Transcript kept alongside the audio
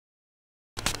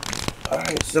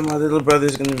Alright, so my little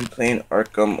brother's gonna be playing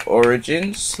Arkham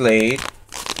Origins, Slade,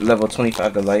 level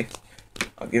 25 to life.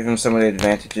 I'll give him some of the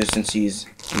advantages since he's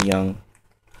young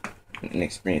and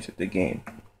inexperienced with the game.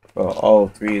 Well, all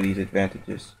three of these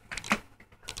advantages.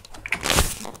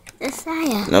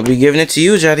 Messiah. And I'll be giving it to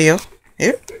you, Jadiel.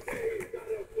 Here.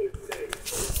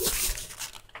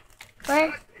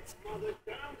 What?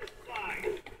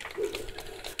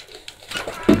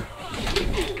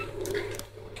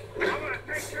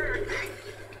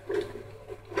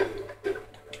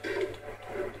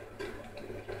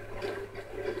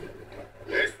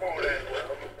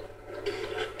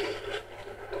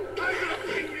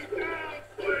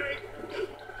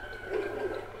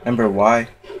 Remember why?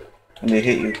 When they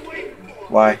hit you.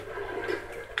 Why?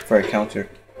 For a counter.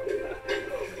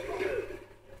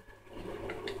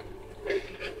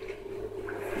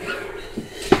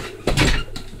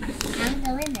 I'm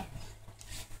the winner.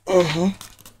 Uh-huh.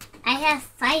 I have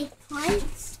 5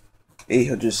 points.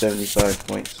 875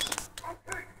 points.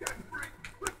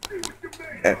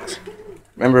 X.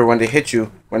 Remember when they hit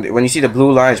you, when you see the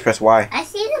blue lines, press Y. I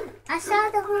saw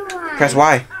the blue line. Press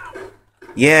Y.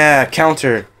 Yeah,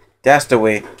 counter. That's the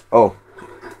way. Oh.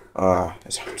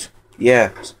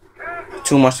 Yeah.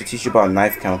 Too much to teach you about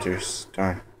knife counters.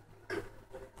 Darn.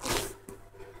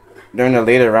 During the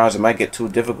later rounds, it might get too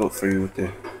difficult for you with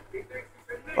the...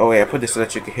 Oh wait, I put this so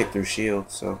that you can hit through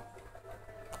shields, so...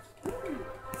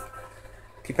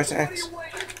 Keep pressing X.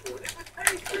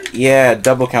 Yeah,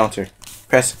 double counter.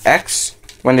 Press X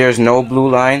when there's no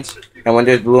blue lines, and when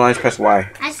there's blue lines, press Y.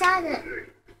 I saw the...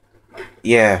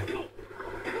 Yeah.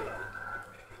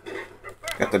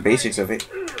 Got the basics of it.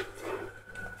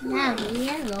 Now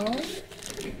yellow.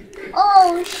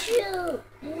 Oh shoot!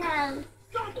 We have...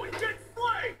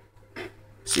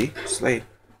 See? Slade.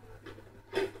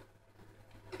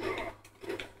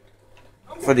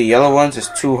 For the yellow ones, it's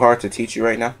too hard to teach you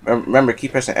right now. Remember,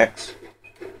 keep pressing X.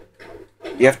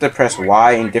 You have to press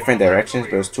Y in different directions,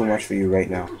 but it's too much for you right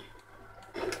now.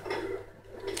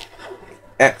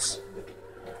 X.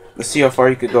 Let's see how far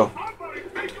you could go.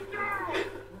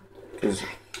 Because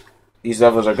these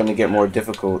levels are going to get more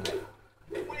difficult.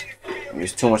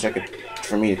 There's too much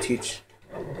for me to teach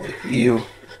you.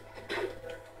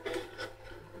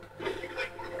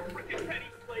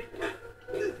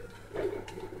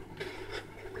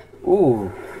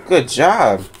 Ooh, good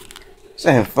job.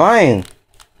 Saying fine.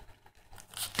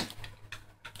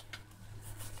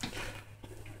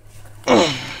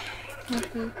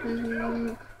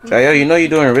 Jayo, you know you're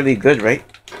doing really good, right?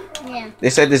 Yeah.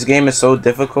 They said this game is so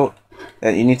difficult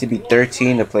that you need to be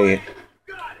 13 to play it.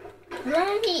 We're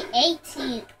only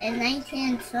 18 and 19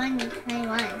 and 20,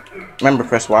 21. Remember,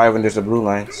 press Y when there's the blue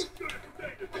lines.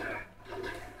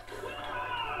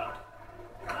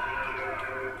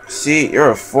 See, you're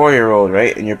a 4-year-old,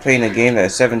 right? And you're playing a game that a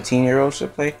 17-year-old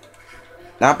should play?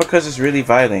 Not because it's really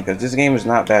violent, because this game is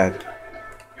not bad.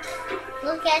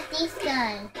 Look at these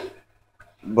guys.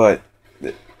 But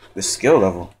the skill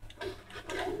level.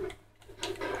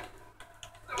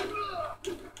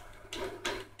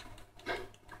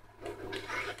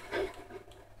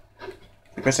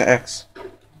 You press an X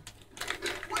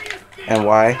and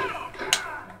Y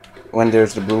when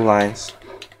there's the blue lines.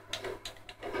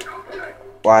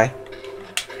 Y.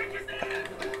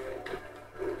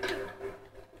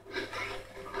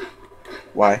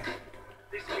 Y.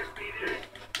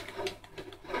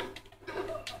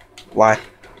 Y.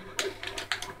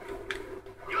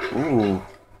 Ooh.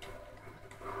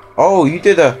 Oh, you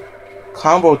did a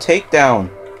combo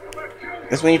takedown.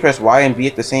 That's when you press Y and B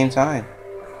at the same time.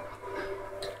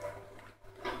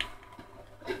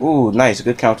 Ooh, nice.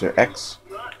 Good counter. X.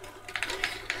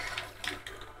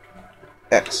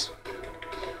 X.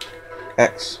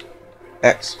 X.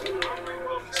 X.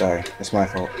 Sorry, that's my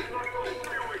fault.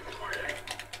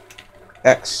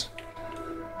 X.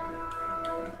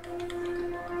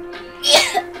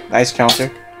 Nice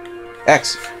counter.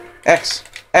 X. X.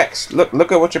 X.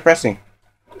 Look at what you're pressing.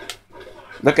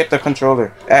 Look at the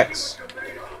controller. X.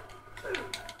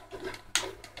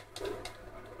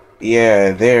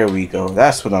 Yeah, there we go.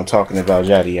 That's what I'm talking about,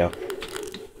 Jadiel.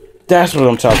 That's what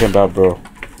I'm talking about, bro.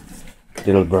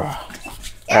 Little bro.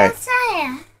 Alright.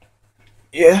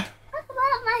 Yeah? Talk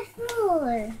about my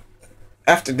food.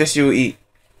 After this, you will eat.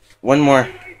 One more.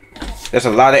 There's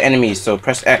a lot of enemies, so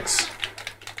press X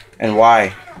and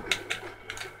Y.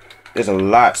 There's a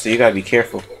lot, so you gotta be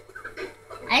careful.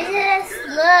 I just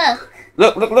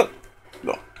look. Look.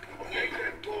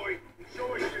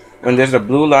 When there's the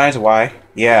blue lines, Y.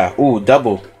 Yeah. Ooh,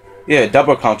 double. Yeah,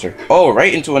 double counter. Oh,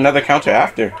 right into another counter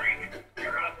after.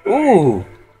 Ooh.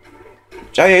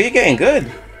 Jaya, you're getting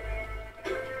good.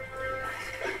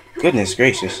 Goodness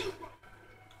gracious.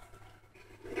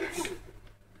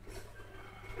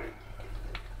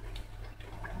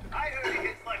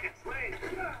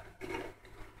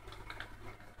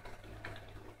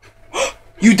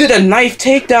 You did a knife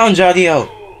takedown, Jadiel.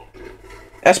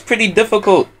 That's pretty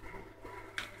difficult.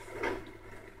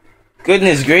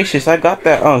 Goodness gracious, I got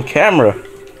that on camera.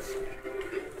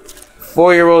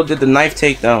 4-year-old did the knife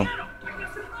takedown.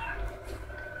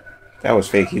 That was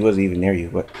fake. He wasn't even near you,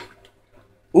 but...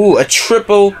 Ooh, a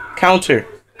triple counter.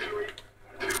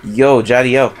 Yo,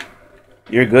 Jadiel.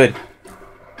 You're good.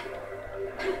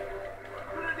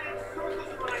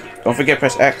 Don't forget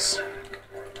press X.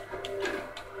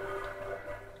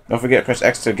 Don't forget press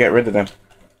X to get rid of them.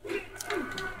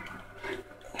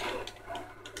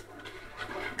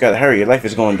 Gotta hurry, your life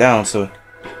is going down, so...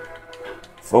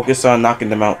 Focus on knocking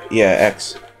them out. Yeah,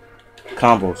 X.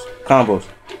 Combos. Combos.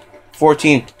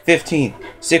 14, 15,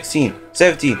 16,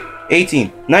 17,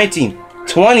 18, 19,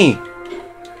 20.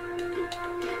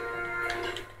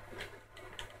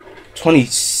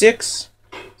 26,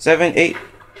 7, 8,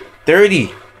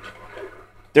 30.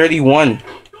 31.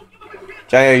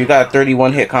 Jaya, you got a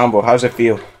 31 hit combo. How's it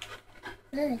feel?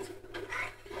 Good.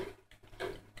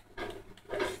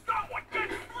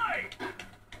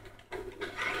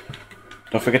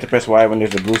 Don't forget to press Y when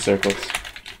there's the blue circles.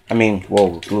 I mean,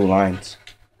 whoa, blue lines.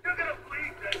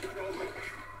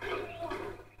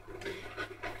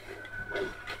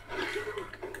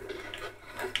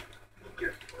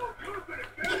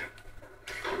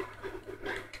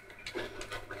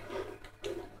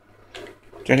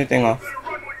 Turn the thing off.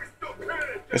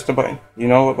 Just the button. You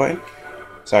know what button?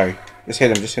 Sorry. Just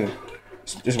hit him. Just hit him.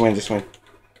 Just win. Just win.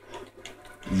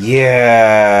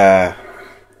 Yeah.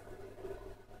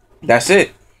 That's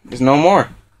it. There's no more.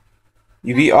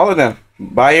 You beat all of them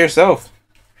by yourself.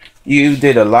 You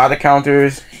did a lot of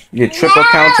counters. You did triple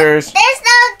counters. There's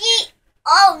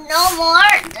no more.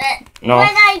 No. When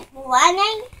I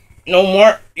winning? No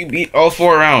more. You beat all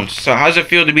 4 rounds. So how's it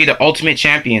feel to be the ultimate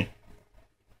champion?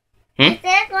 Is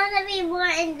there going to be more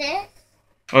in this?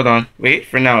 Hold on. Wait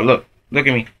for now. Look. Look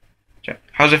at me.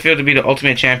 How's it feel to be the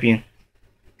ultimate champion?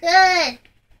 Good.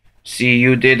 See,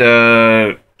 you did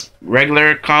a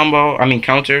regular combo. I mean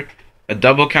counter. A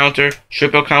double counter.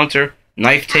 Triple counter.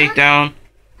 Knife takedown.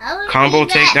 Combo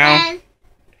takedown.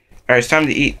 Alright, it's time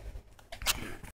to eat.